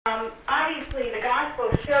obviously the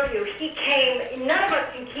Gospels show you he came, none of us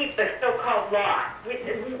can keep the so-called law,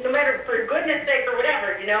 no matter for goodness sake or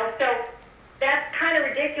whatever, you know. So that's kind of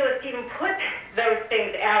ridiculous to even put those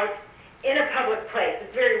things out in a public place.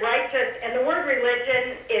 It's very righteous, and the word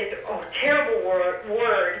religion is a terrible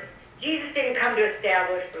word. Jesus didn't come to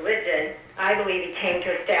establish religion. I believe he came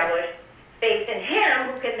to establish faith in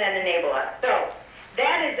him who can then enable us. So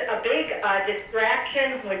that is a big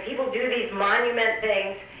distraction when people do these monument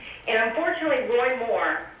things. And unfortunately, Roy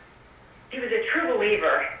Moore, he was a true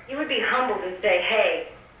believer. He would be humbled and say, hey,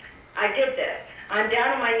 I did this. I'm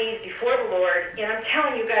down on my knees before the Lord, and I'm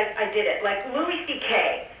telling you guys, I did it. Like Louis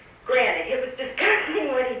C.K., granted, it was disgusting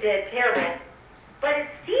what he did, terrible. But it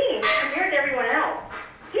seems, compared to everyone else,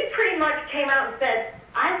 he pretty much came out and said,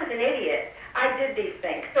 I was an idiot. I did these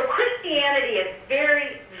things. So Christianity is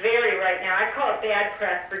very, very right now, I call it bad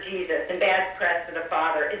press for Jesus and bad press for the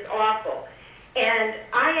Father. It's awful. And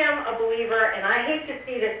I am a believer, and I hate to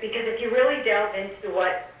see this because if you really delve into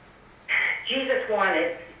what Jesus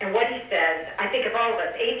wanted and what he says, I think if all of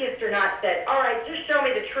us, atheists or not, said, all right, just show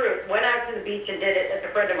me the truth, went out to the beach and did it, as a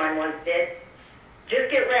friend of mine once did, just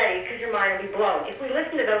get ready because your mind will be blown. If we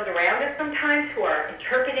listen to those around us sometimes who are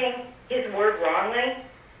interpreting his word wrongly,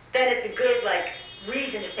 then it's a good,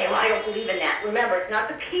 reason to say, well, I don't believe in that. Remember, it's not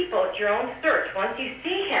the people, it's your own search. Once you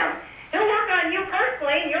see him, he'll work on you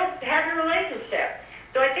personally, and you'll have your relationship.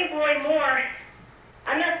 So I think Roy Moore,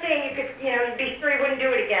 I'm not saying you could, you'd be sure he wouldn't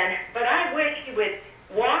do it again, but I wish he would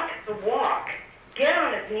walk the walk, get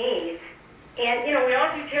on his knees, and, we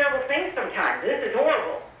all do terrible things sometimes. This is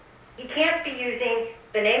horrible. He can't be using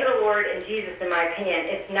the name of the Lord and Jesus, in my opinion.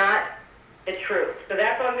 It's not the truth. So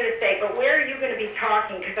that's what I'm going to say. But where are you going to be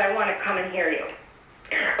talking? Because I want to come and hear you.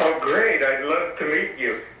 Oh, great. I'd love to meet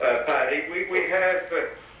you, Patty. We have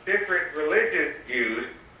different religious views,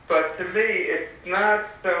 but to me it's not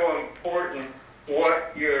so important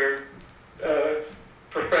what your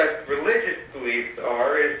professed religious beliefs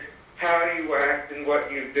are. It's how you act and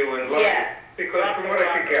what you do in life. Yes. Because from what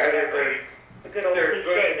I can gather, there's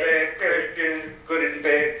good and bad Christians, good and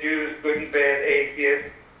bad Jews, good and bad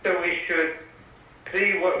atheists. So we should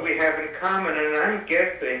see what we have in common, and I'm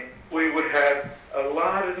guessing we would have a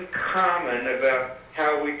lot in common about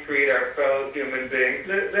how we treat our fellow human beings.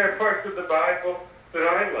 There are parts of the Bible that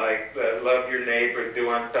I like, love your neighbor, do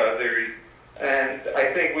unto others, and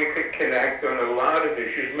I think we could connect on a lot of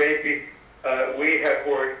issues. Maybe we have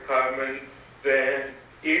more in common than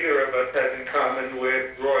either of us has in common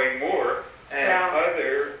with Roy Moore and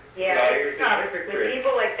other liars and hypocrites. With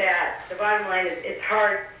people like that, the bottom line is it's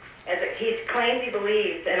hard. He claims he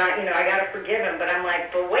believes, and I got to forgive him, but I'm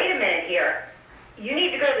like, but wait a minute here. You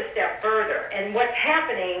need to go the step further. And what's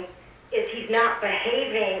happening is he's not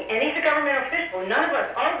behaving, and he's a government official. None of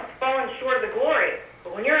us, all of us fallen short of the glory.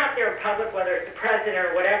 But when you're out there in public, whether it's the president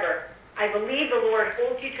or whatever, I believe the Lord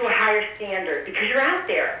holds you to a higher standard because you're out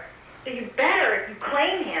there. So you better, if you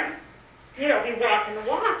claim him, be walking the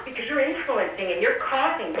walk because you're influencing and you're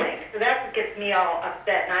causing things. So that's what gets me all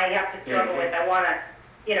upset, and I have to struggle with. I want to,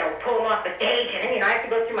 pull him off the stage, and I have to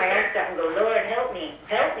go through my own stuff and go, Lord, help me,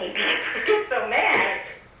 because I get so mad.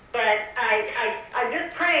 But I'm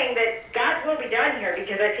just praying that God's will be done here,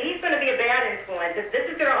 because if he's going to be a bad influence, if this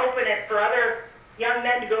is going to open it for other young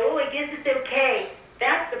men to go, oh, I guess it's okay,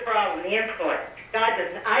 that's the problem, the influence. God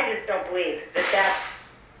doesn't. I just don't believe that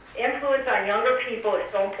influence on younger people is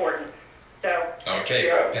so important. So, okay.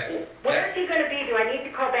 Where is he going to be? Do I need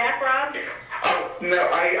to call back, Rob? Oh, no,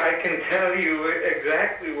 I can tell you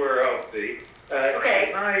exactly where I'll be. Okay.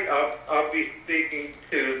 Tonight I'll be speaking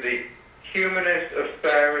to the Humanists of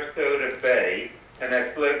Sarasota Bay, and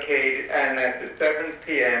that's located, and that's at 7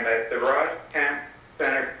 p.m. at the Ross Camp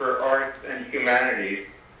Center for Arts and Humanities,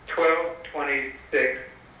 1226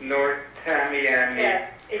 North Tamiami Yes.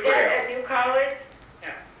 Is Trail. that at New College?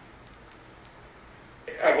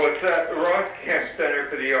 Well, it's Ross Camp Center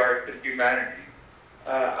for the Arts and Humanities.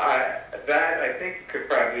 I think you could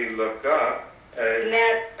probably look up. And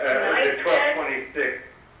that's the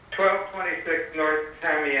 1226 North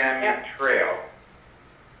Tamiami Trail.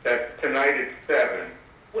 That's tonight at 7.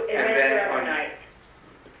 And then on night.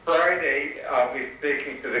 Friday, I'll be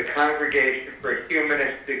speaking to the Congregation for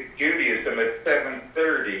Humanistic Judaism at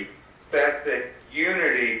 7:30. That's at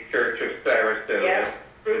Unity Church of Sarasota. Yeah,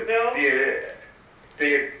 Fruitville.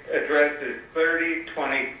 The address is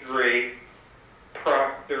 3023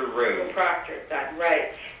 Proctor Road. Proctor,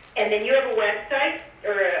 right. And then you have a website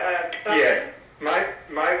or something? Yes. My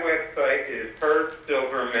website is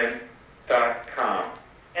herbsilverman.com.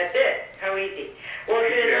 That's it. How easy. Well,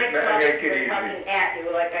 it's been nice talking at you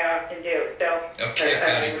like I often do. So, okay,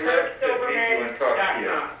 Patty.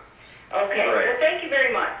 herbsilverman.com. Okay, Right. well, thank you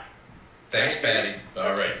very much. Thanks, Patty.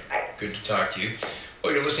 All right. Bye. Good to talk to you.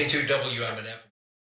 Well, you're listening to WMNF.